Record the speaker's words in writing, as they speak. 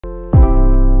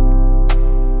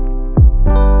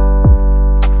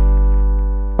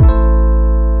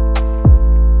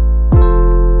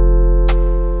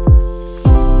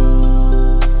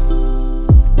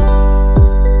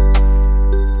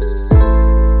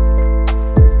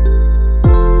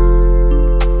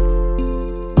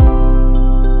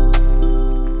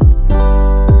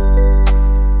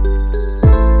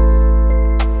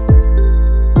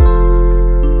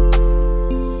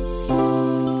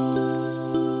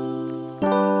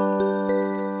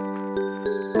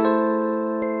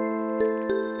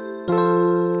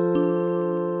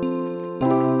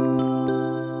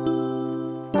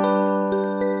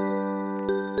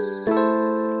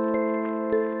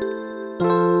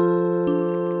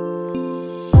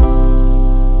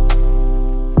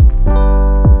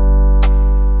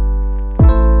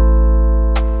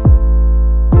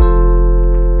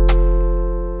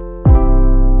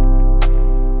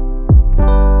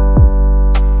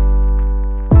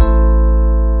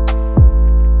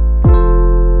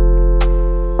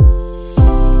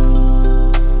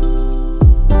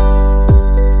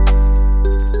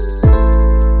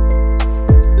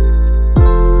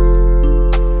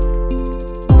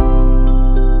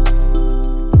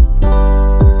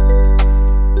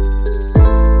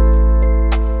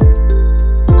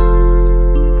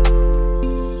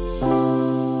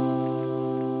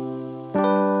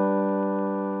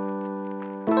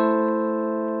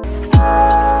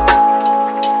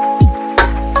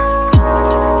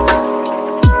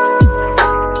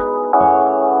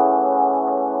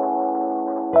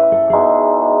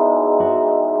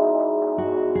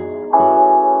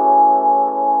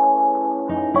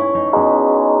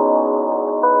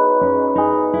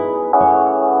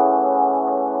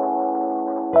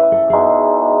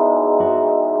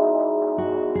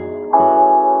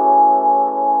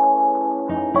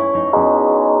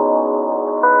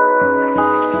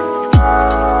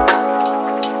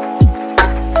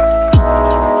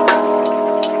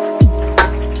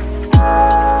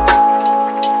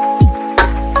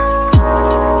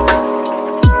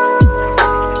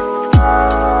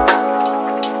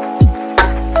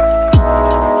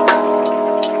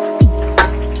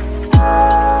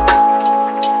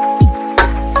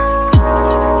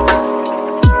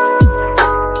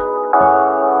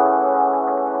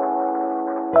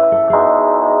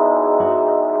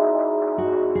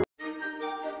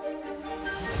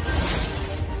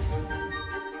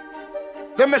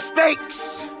the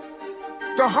mistakes,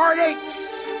 the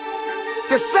heartaches,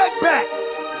 the setbacks.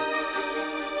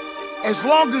 As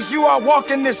long as you are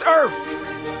walking this earth,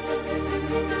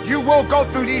 you will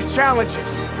go through these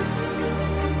challenges.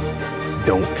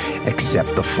 Don't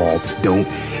accept the faults. Don't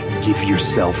give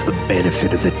yourself the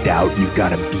benefit of the doubt. You've got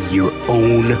to be your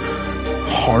own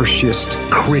harshest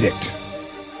critic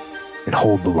and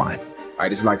hold the line.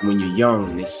 Right, it's like when you're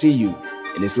young and they see you,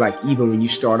 and it's like even when you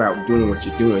start out doing what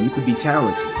you're doing, you could be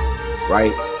talented,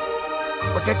 right?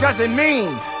 But that doesn't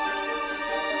mean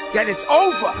that it's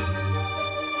over.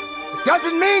 It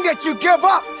doesn't mean that you give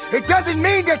up. It doesn't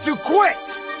mean that you quit.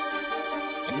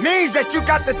 It means that you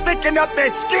got to thicken up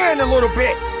that skin a little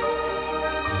bit.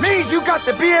 It means you got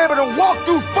to be able to walk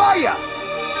through fire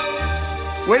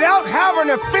without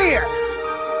having a fear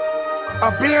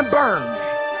of being burned.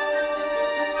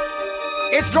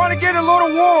 It's gonna get a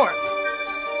little warm.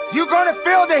 You're gonna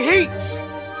feel the heat,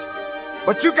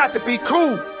 but you got to be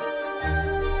cool.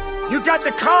 You got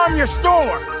to calm your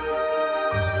storm.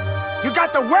 You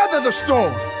got to weather the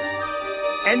storm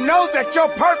and know that your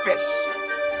purpose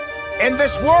in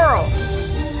this world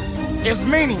is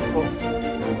meaningful.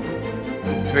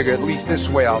 Figure at least this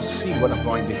way I'll see what I'm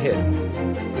going to hit.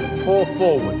 Fall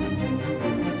forward.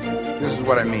 This is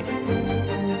what I mean.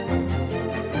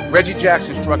 Reggie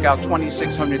Jackson struck out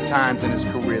 2,600 times in his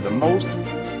career, the most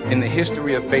in the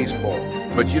history of baseball.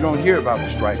 But you don't hear about the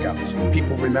strikeouts.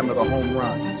 People remember the home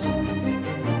runs.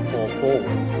 Fall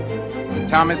forward.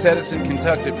 Thomas Edison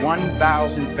conducted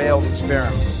 1,000 failed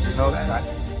experiments. You know that,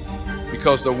 right?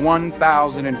 Because the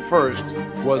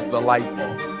 1,001st was the light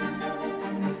bulb.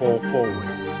 Fall forward.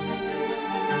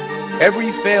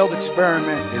 Every failed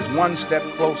experiment is one step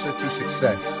closer to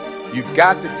success. You've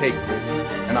got to take risks,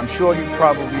 and I'm sure you've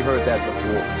probably heard that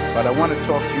before, but I want to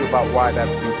talk to you about why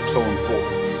that's so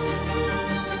important.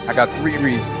 I got 3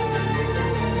 reasons.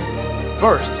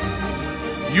 First,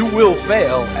 you will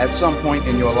fail at some point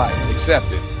in your life.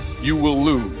 Accept it. You will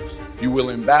lose. You will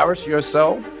embarrass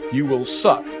yourself. You will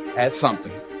suck at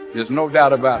something. There's no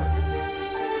doubt about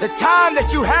it. The time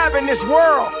that you have in this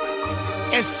world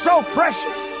is so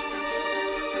precious.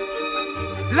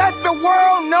 Let the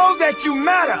world know that you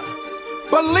matter.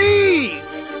 Believe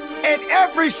in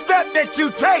every step that you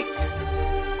take.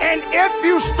 And if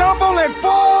you stumble and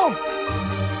fall,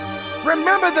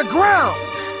 remember the ground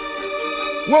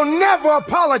will never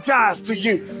apologize to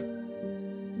you.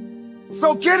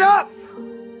 So get up,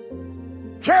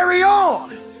 carry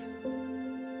on,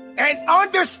 and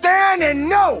understand and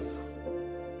know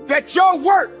that your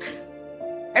work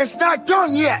is not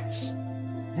done yet.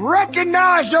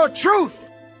 Recognize your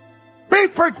truth. Be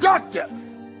productive.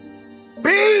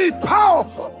 Be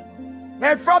powerful.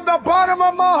 And from the bottom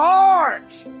of my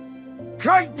heart,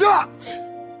 conduct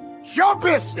your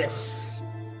business.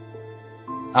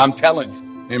 I'm telling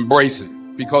you, embrace it,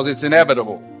 because it's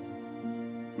inevitable.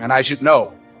 And I should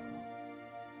know.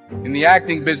 In the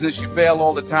acting business, you fail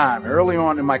all the time. Early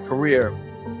on in my career,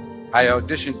 I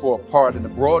auditioned for a part in a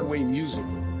Broadway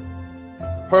musical.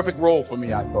 Perfect role for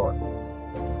me, I thought.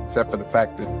 Except for the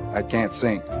fact that I can't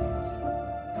sing.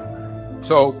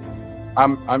 So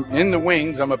I'm in the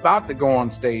wings, I'm about to go on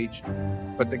stage,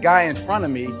 but the guy in front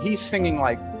of me, he's singing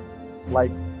like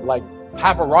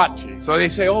Pavarotti. So they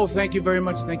say, oh, thank you very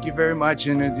much,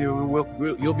 and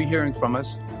you'll be hearing from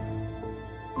us.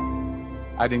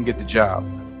 I didn't get the job.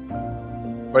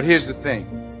 But here's the thing.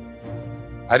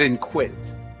 I didn't quit.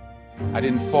 I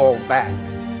didn't fall back.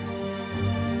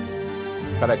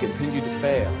 But I continued to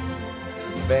fail,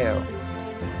 and fail,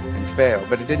 and fail.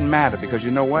 But it didn't matter, because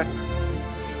you know what?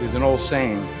 There's an old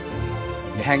saying,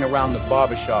 you hang around the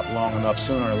barbershop long enough,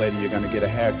 sooner or later you're going to get a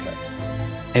haircut.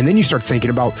 And then you start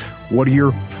thinking about, what do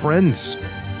your friends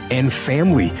and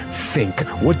family think?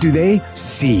 What do they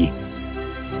see?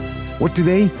 What do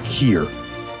they hear?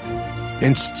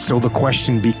 And so the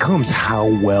question becomes, how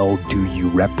well do you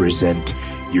represent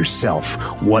yourself?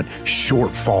 What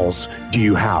shortfalls do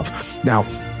you have? Now,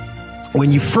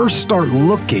 when you first start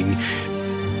looking,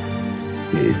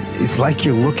 it's like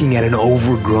you're looking at an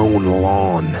overgrown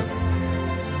lawn.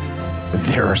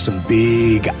 There are some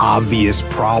big, obvious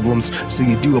problems, so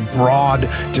you do a broad,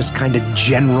 just kind of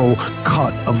general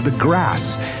cut of the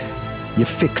grass. You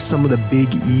fix some of the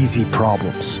big, easy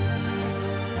problems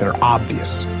that are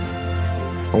obvious.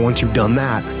 And once you've done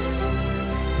that,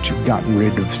 once you've gotten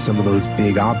rid of some of those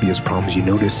big, obvious problems, you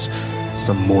notice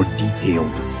some more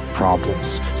detailed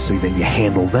problems. So then you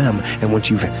handle them, and once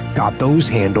you've got those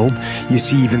handled, you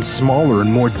see even smaller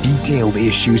and more detailed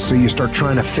issues, so you start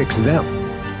trying to fix them.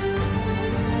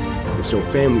 And so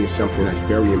family is something that's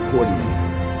very important to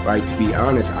me, right? To be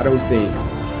honest, I don't think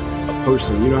a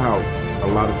person, you know how a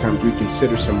lot of times we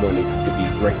consider someone to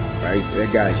be great, right? So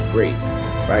that guy's great,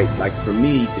 right? Like for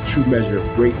me, the true measure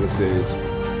of greatness is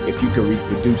if you can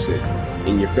reproduce it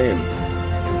in your family,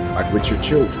 like with your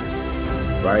children,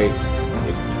 right?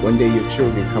 If one day your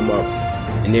children come up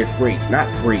and they're great, not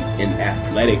great in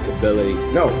athletic ability,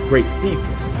 no, great people.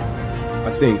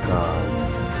 I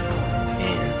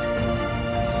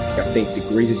think, the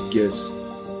greatest gifts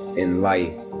in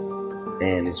life,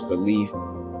 and is belief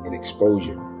and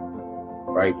exposure,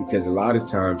 right? Because a lot of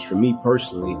times, for me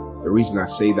personally, the reason I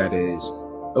say that is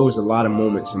there was a lot of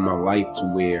moments in my life to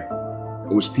where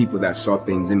it was people that saw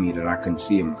things in me that I couldn't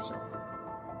see in myself.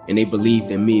 And they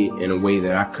believed in me in a way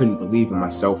that I couldn't believe in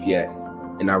myself yet.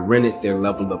 And I rented their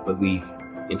level of belief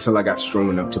until I got strong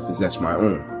enough to possess my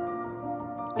own.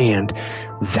 And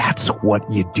that's what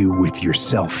you do with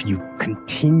yourself. You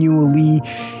continually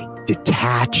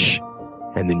detach,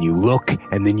 and then you look,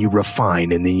 and then you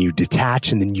refine, and then you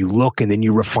detach, and then you look, and then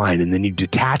you refine, and then you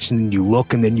detach, and then you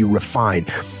look, and then you refine.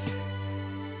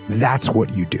 That's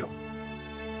what you do.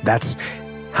 That's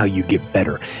how you get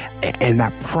better. And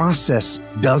that process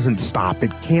doesn't stop.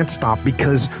 It can't stop,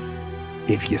 because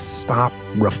if you stop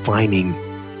refining,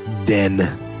 then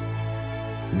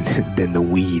the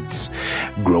weeds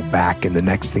grow back, and the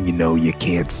next thing you know, you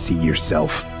can't see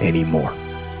yourself anymore.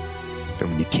 And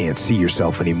when you can't see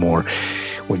yourself anymore,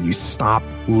 when you stop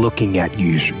looking at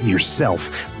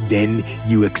yourself, then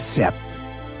you accept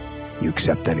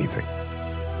anything.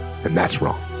 And that's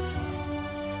wrong.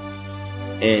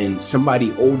 And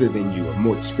somebody older than you or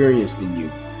more experienced than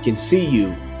you can see you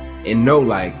and know,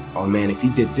 like, oh man, if he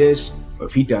did this, or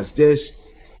if he does this,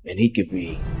 then he could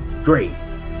be great,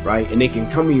 right? And they can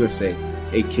come to you and say,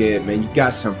 hey kid, man, you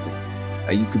got something.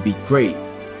 Like, you could be great,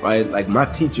 right? Like my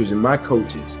teachers and my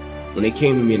coaches, when they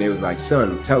came to me and they was like,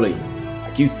 son, I'm telling you,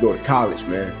 like you could go to college,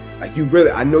 man. Like you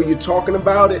really, I know you're talking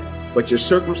about it, but your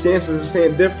circumstances are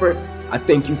saying different. I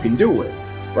think you can do it,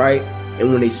 right?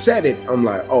 And when they said it, I'm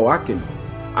like, oh, I can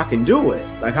do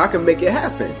it. Like I can make it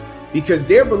happen, because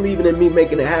they're believing in me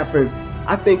making it happen.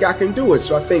 I think I can do it.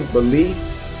 So I think belief,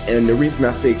 and the reason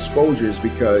I say exposure is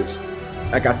because,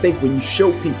 like, I think when you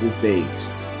show people things,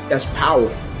 that's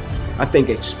powerful. I think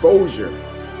exposure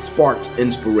sparks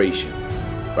inspiration,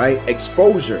 right?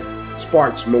 Exposure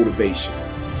sparks motivation.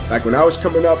 Like when I was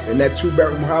coming up in that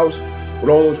 2-bedroom house with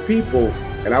all those people,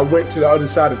 and I went to the other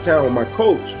side of town with my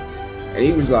coach, and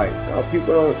he was like,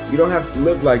 oh, you don't have to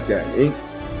live like that. You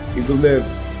can live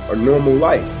a normal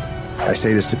life. I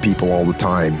say this to people all the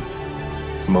time.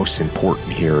 Most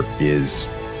important here is,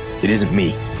 it isn't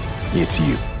me, it's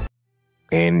you.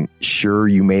 And sure,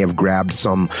 you may have grabbed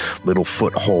some little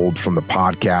foothold from the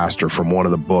podcast or from one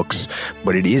of the books,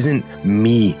 but it isn't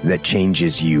me that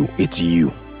changes you, it's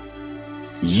you.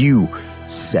 You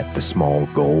set the small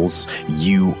goals,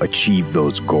 you achieve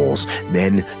those goals,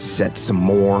 then set some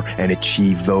more and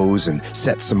achieve those, and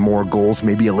set some more goals,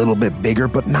 maybe a little bit bigger,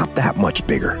 but not that much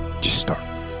bigger. Just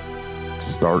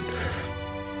start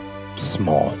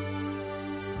small.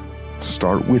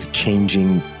 Start with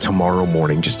changing tomorrow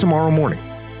morning, just tomorrow morning.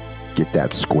 Get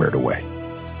that squared away.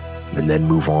 And then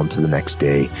move on to the next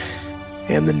day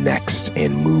and the next,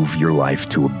 and move your life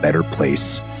to a better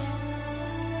place.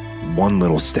 One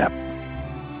little step